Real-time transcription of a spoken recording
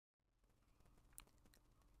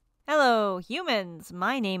Hello, humans!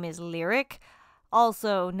 My name is Lyric,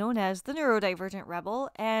 also known as the NeuroDivergent Rebel,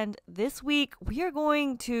 and this week we are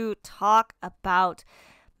going to talk about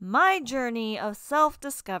my journey of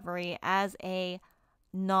self-discovery as a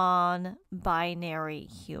non-binary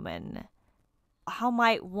human. How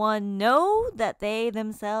might one know that they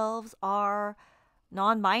themselves are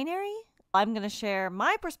non-binary? I'm going to share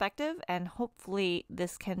my perspective, and hopefully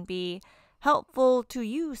this can be helpful to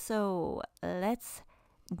you, so let's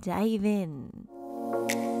dive in.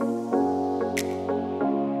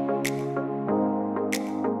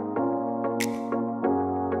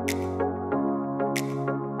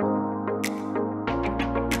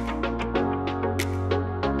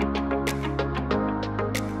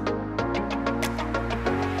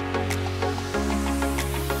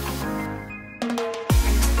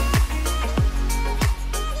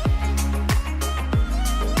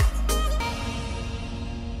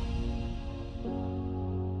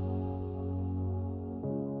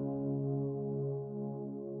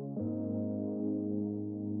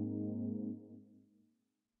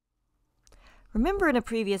 Remember in a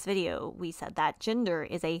previous video, we said that gender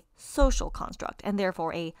is a social construct and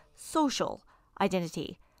therefore a social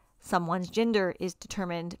identity. Someone's gender is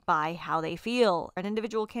determined by how they feel. An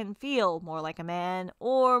individual can feel more like a man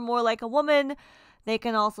or more like a woman. They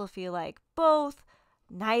can also feel like both,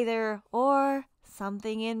 neither, or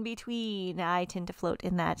something in between. I tend to float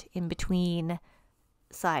in that in-between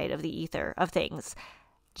side of the ether of things.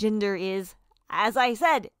 Gender is, as I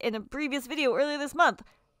said in a previous video earlier this month,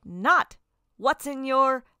 not what's in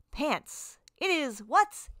your pants. It is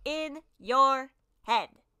what's in your head.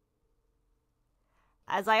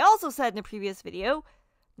 As I also said in a previous video,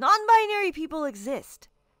 non-binary people exist.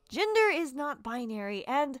 Gender is not binary,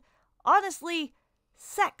 and honestly,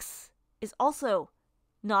 sex is also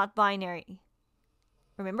not binary.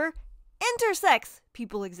 Remember, intersex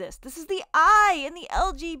people exist. This is the I in the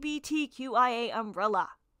LGBTQIA umbrella.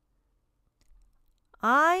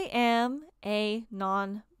 I am a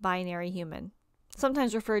non-binary human,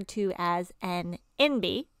 sometimes referred to as an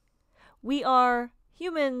Enby. We are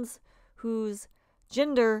humans whose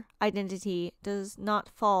gender identity does not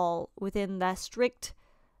fall within the strict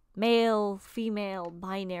male-female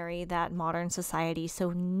binary that modern society so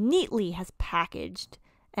neatly has packaged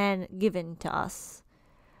and given to us.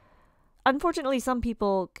 Unfortunately, some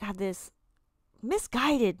people have this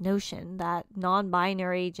misguided notion that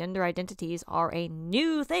non-binary gender identities are a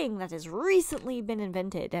new thing that has recently been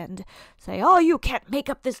invented and say, oh, you can't make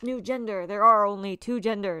up this new gender. There are only two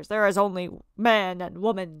genders. There is only man and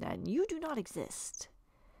woman, and you do not exist.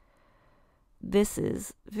 This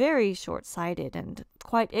is very short-sighted and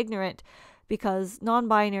quite ignorant because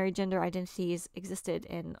non-binary gender identities existed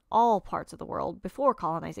in all parts of the world before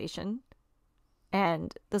colonization,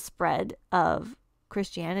 and the spread of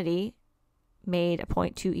Christianity made a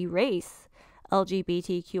point to erase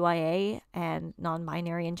LGBTQIA and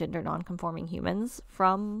non-binary and gender non-conforming humans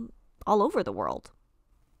from all over the world.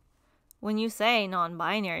 When you say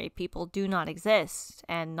non-binary people do not exist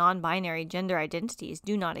and non-binary gender identities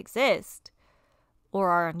do not exist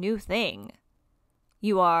or are a new thing,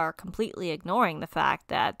 you are completely ignoring the fact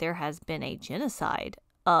that there has been a genocide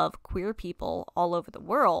of queer people all over the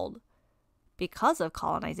world because of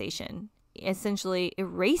colonization, essentially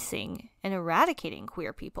erasing and eradicating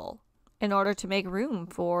queer people in order to make room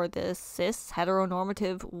for this cis,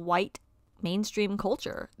 heteronormative, white mainstream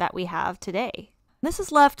culture that we have today. This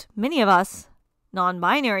has left many of us,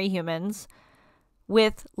 non-binary humans,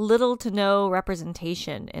 with little to no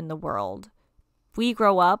representation in the world. We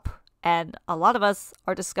grow up, and a lot of us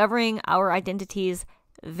are discovering our identities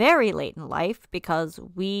very late in life because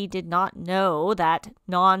we did not know that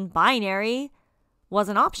non-binary was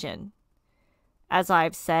an option. As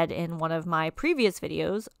I've said in one of my previous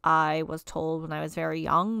videos, I was told when I was very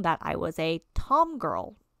young that I was a tom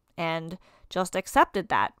girl and just accepted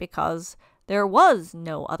that because there was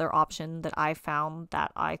no other option that I found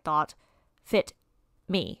that I thought fit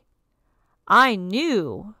me. I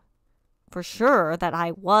knew for sure that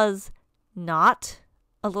I was not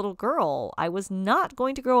a little girl. I was not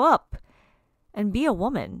going to grow up and be a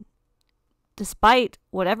woman, despite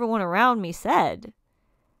what everyone around me said.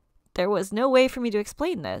 There was no way for me to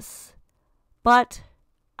explain this, but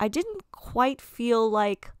I didn't quite feel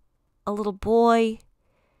like a little boy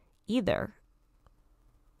either.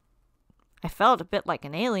 I felt a bit like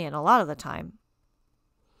an alien a lot of the time.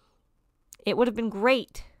 It would have been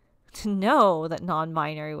great to know that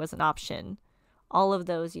non-binary was an option all of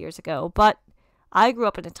those years ago, but I grew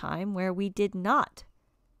up in a time where we did not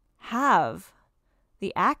have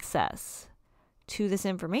the access to this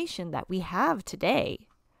information that we have today.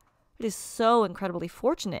 It is so incredibly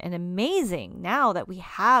fortunate and amazing now that we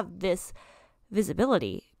have this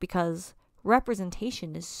visibility, because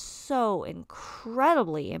representation is so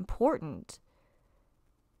incredibly important.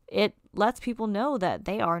 It lets people know that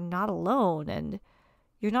they are not alone and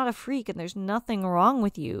you're not a freak and there's nothing wrong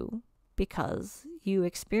with you because you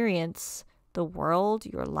experience the world,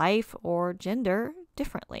 your life, or gender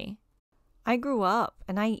differently. I grew up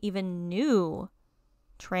and I even knew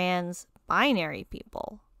trans binary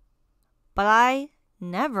people, but I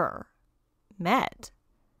never met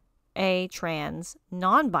a trans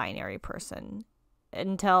non-binary person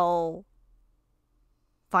until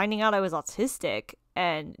finding out I was autistic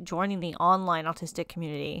and joining the online autistic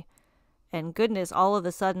community. And goodness, all of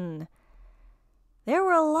a sudden, there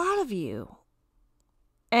were a lot of you.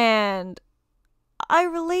 And I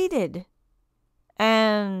related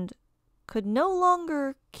and could no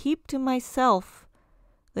longer keep to myself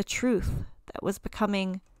the truth that was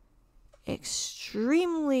becoming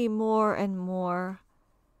extremely more and more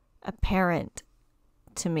apparent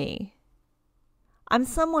to me. I'm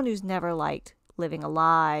someone who's never liked living a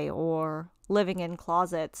lie or living in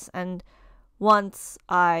closets, and once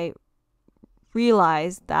I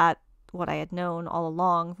realized that what I had known all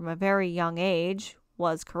along from a very young age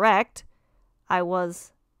was correct, I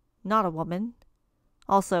was not a woman,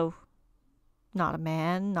 also not a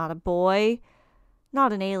man, not a boy,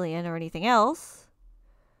 not an alien or anything else,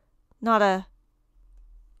 not a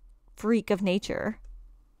freak of nature,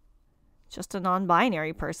 just a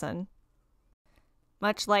non-binary person.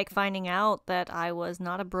 Much like finding out that I was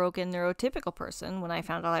not a broken neurotypical person when I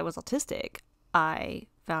found out I was autistic, I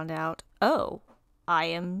found out, oh, I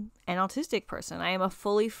am an autistic person. I am a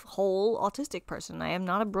fully whole autistic person. I am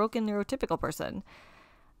not a broken neurotypical person.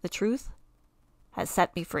 The truth has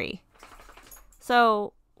set me free.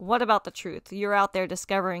 So, what about the truth? You're out there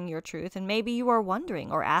discovering your truth, and maybe you are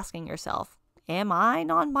wondering or asking yourself, am I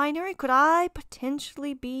non-binary? Could I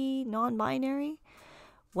potentially be non-binary?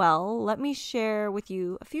 Well, let me share with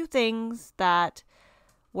you a few things that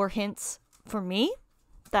were hints for me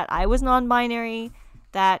that I was non-binary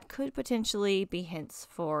that could potentially be hints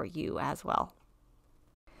for you as well.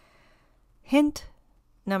 Hint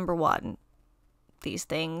number 1. These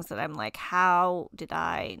things that I'm like, how did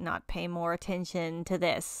I not pay more attention to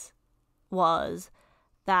this? Was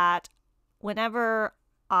that whenever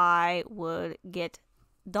I would get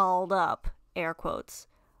dolled up, air quotes,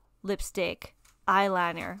 lipstick,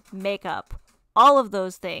 eyeliner, makeup, all of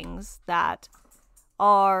those things that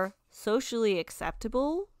are socially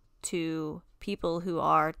acceptable to people who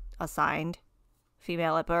are assigned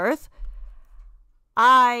female at birth,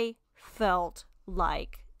 I felt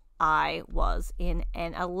like I was in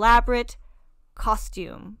an elaborate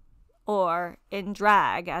costume, or in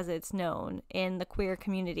drag as it's known in the queer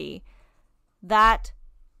community. That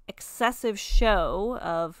excessive show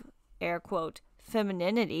of, air quote,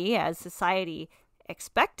 femininity as society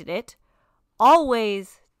expected it,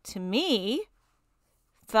 always, to me,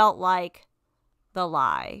 felt like the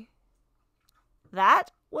lie.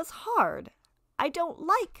 That was hard. I don't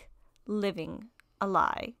like living a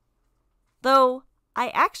lie. Though I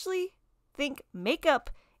actually think makeup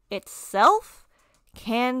itself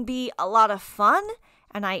can be a lot of fun,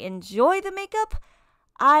 and I enjoy the makeup,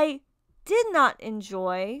 I did not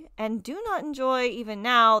enjoy, and do not enjoy even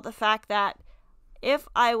now, the fact that if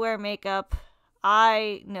I wear makeup,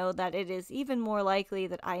 I know that it is even more likely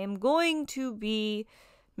that I am going to be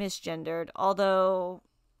misgendered, although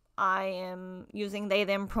I am using they,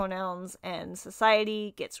 them pronouns, and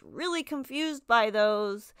society gets really confused by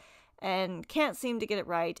those and can't seem to get it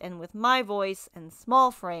right. And with my voice and small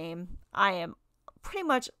frame, I am pretty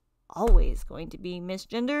much always going to be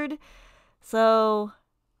misgendered. So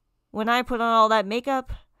when I put on all that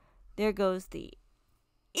makeup, there goes the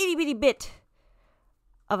itty bitty bit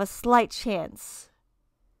of a slight chance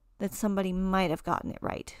that somebody might have gotten it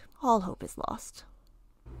right. All hope is lost.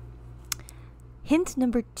 Hint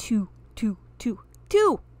number two,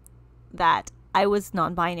 that I was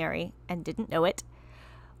non-binary and didn't know it,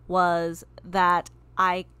 was that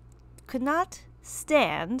I could not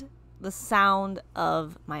stand the sound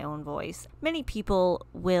of my own voice. Many people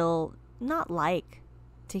will not like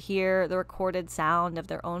to hear the recorded sound of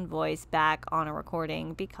their own voice back on a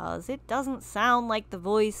recording because it doesn't sound like the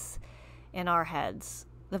voice in our heads.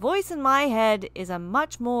 The voice in my head is a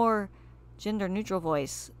much more gender-neutral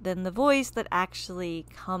voice than the voice that actually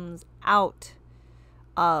comes out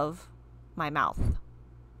of my mouth.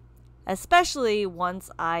 Especially once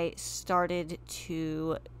I started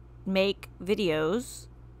to make videos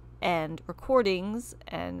and recordings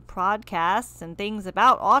and podcasts and things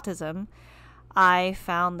about autism, I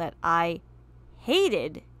found that I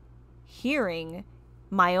hated hearing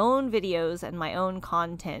my own videos and my own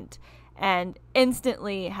content, and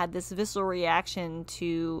instantly had this visceral reaction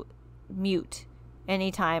to mute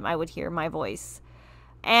anytime I would hear my voice.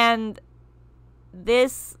 And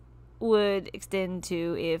this would extend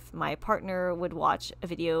to if my partner would watch a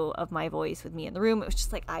video of my voice with me in the room. It was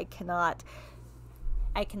just like, I cannot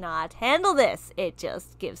handle this. It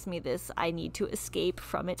just gives me this, I need to escape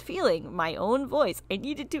from it feeling. My own voice. I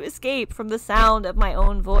needed to escape from the sound of my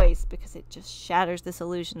own voice because it just shatters this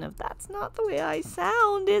illusion of that's not the way I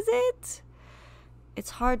sound, is it? It's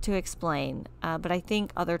hard to explain, but I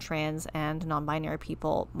think other trans and non-binary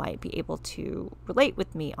people might be able to relate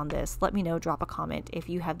with me on this. Let me know, drop a comment if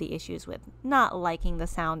you have the issues with not liking the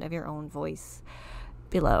sound of your own voice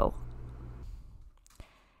below.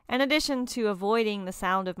 In addition to avoiding the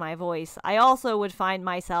sound of my voice, I also would find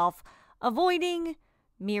myself avoiding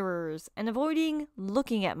mirrors and avoiding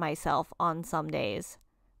looking at myself on some days.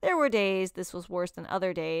 There were days this was worse than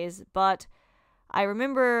other days, but I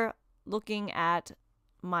remember looking at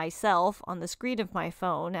myself on the screen of my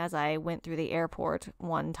phone as I went through the airport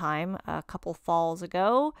one time a couple falls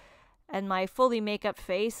ago, and my fully makeup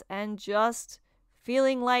face, and just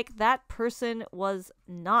feeling like that person was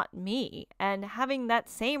not me, and having that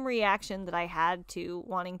same reaction that I had to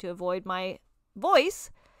wanting to avoid my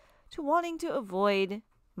voice to wanting to avoid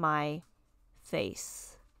my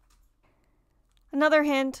face. Another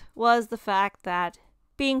hint was the fact that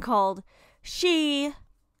being called she,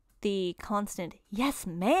 the constant yes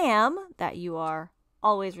ma'am that you are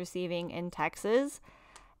always receiving in Texas,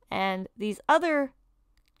 and these other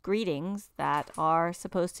greetings that are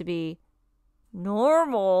supposed to be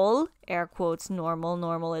normal, air quotes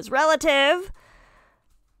normal is relative,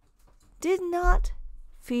 did not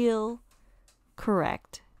feel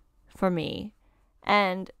correct for me.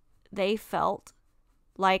 And they felt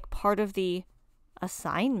like part of the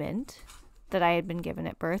assignment that I had been given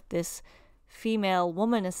at birth, this female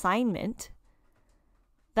woman assignment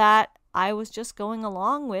that I was just going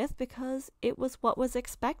along with because it was what was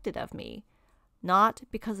expected of me, not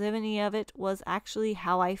because any of it was actually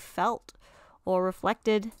how I felt or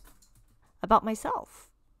reflected about myself.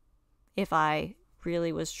 If I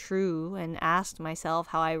really was true and asked myself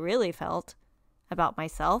how I really felt about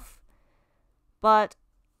myself, but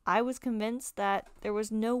I was convinced that there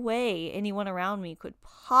was no way anyone around me could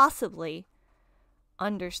possibly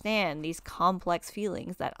understand these complex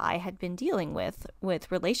feelings that I had been dealing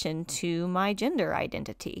with relation to my gender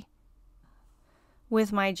identity.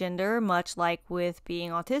 With my gender, much like with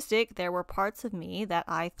being autistic, there were parts of me that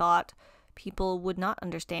I thought people would not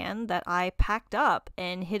understand, that I packed up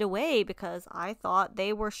and hid away because I thought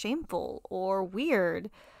they were shameful or weird,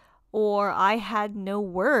 or I had no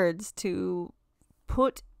words to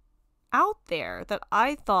put out there that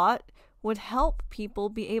I thought would help people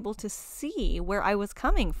be able to see where I was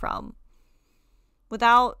coming from,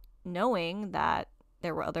 without knowing that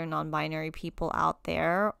there were other non-binary people out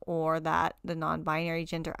there, or that the non-binary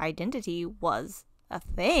gender identity was a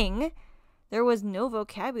thing. There was no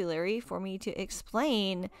vocabulary for me to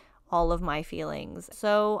explain all of my feelings,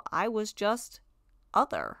 so I was just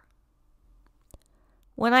other.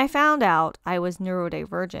 When I found out I was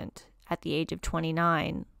neurodivergent at the age of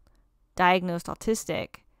 29, diagnosed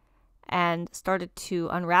autistic, and started to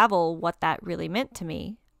unravel what that really meant to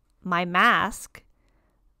me, my mask,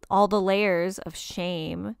 all the layers of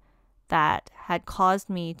shame that had caused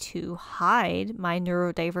me to hide my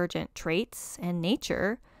neurodivergent traits and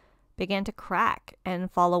nature, began to crack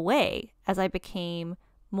and fall away as I became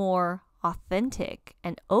more authentic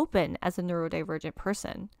and open as a neurodivergent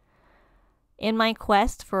person. In my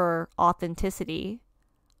quest for authenticity,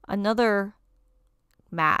 another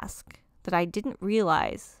mask that I didn't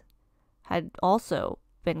realize had also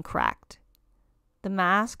been cracked. The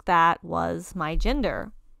mask that was my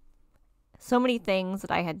gender. So many things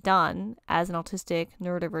that I had done as an autistic,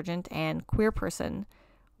 neurodivergent, and queer person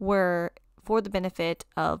were for the benefit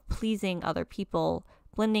of pleasing other people,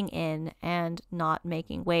 blending in, and not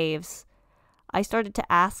making waves. I started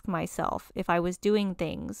to ask myself if I was doing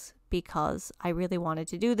things because I really wanted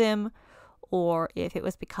to do them, or if it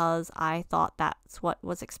was because I thought that's what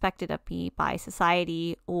was expected of me by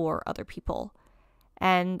society or other people.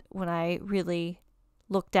 And when I really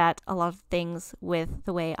looked at a lot of things with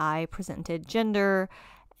the way I presented gender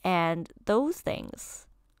and those things,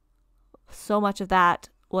 so much of that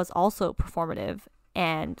was also performative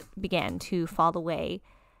and began to fall away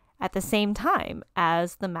at the same time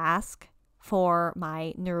as the mask for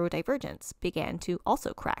my neurodivergence began to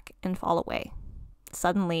also crack and fall away.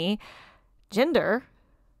 Suddenly, gender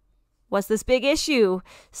was this big issue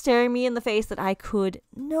staring me in the face that I could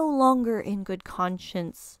no longer in good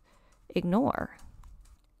conscience ignore.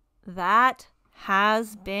 That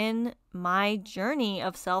has been my journey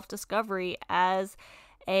of self-discovery as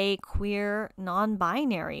a queer,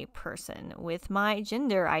 non-binary person with my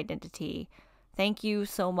gender identity. Thank you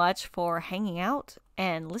so much for hanging out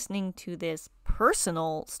and listening to this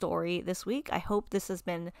personal story this week. I hope this has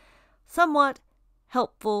been somewhat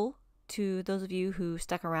helpful to those of you who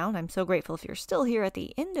stuck around. I'm so grateful if you're still here at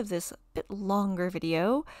the end of this bit longer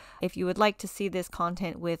video. If you would like to see this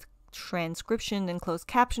content with transcription and closed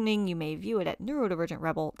captioning, you may view it at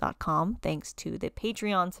neurodivergentrebel.com. Thanks to the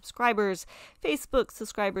Patreon subscribers, Facebook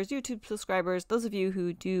subscribers, YouTube subscribers, those of you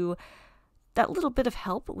who do that little bit of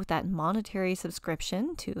help with that monetary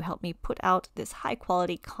subscription to help me put out this high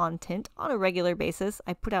quality content on a regular basis.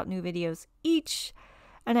 I put out new videos each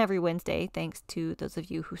and every Wednesday, thanks to those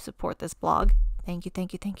of you who support this blog. Thank you,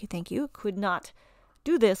 thank you, thank you, thank you. Could not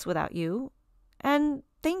do this without you. And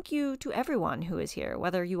thank you to everyone who is here,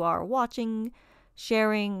 whether you are watching,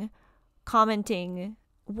 sharing, commenting,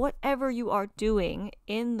 whatever you are doing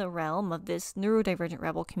in the realm of this Neurodivergent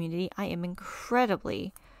Rebel community. I am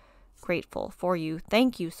incredibly grateful for you.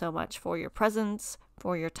 Thank you so much for your presence,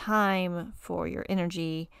 for your time, for your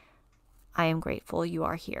energy. I am grateful you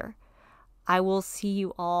are here. I will see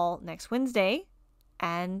you all next Wednesday,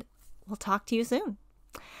 and we'll talk to you soon.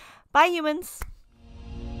 Bye, humans.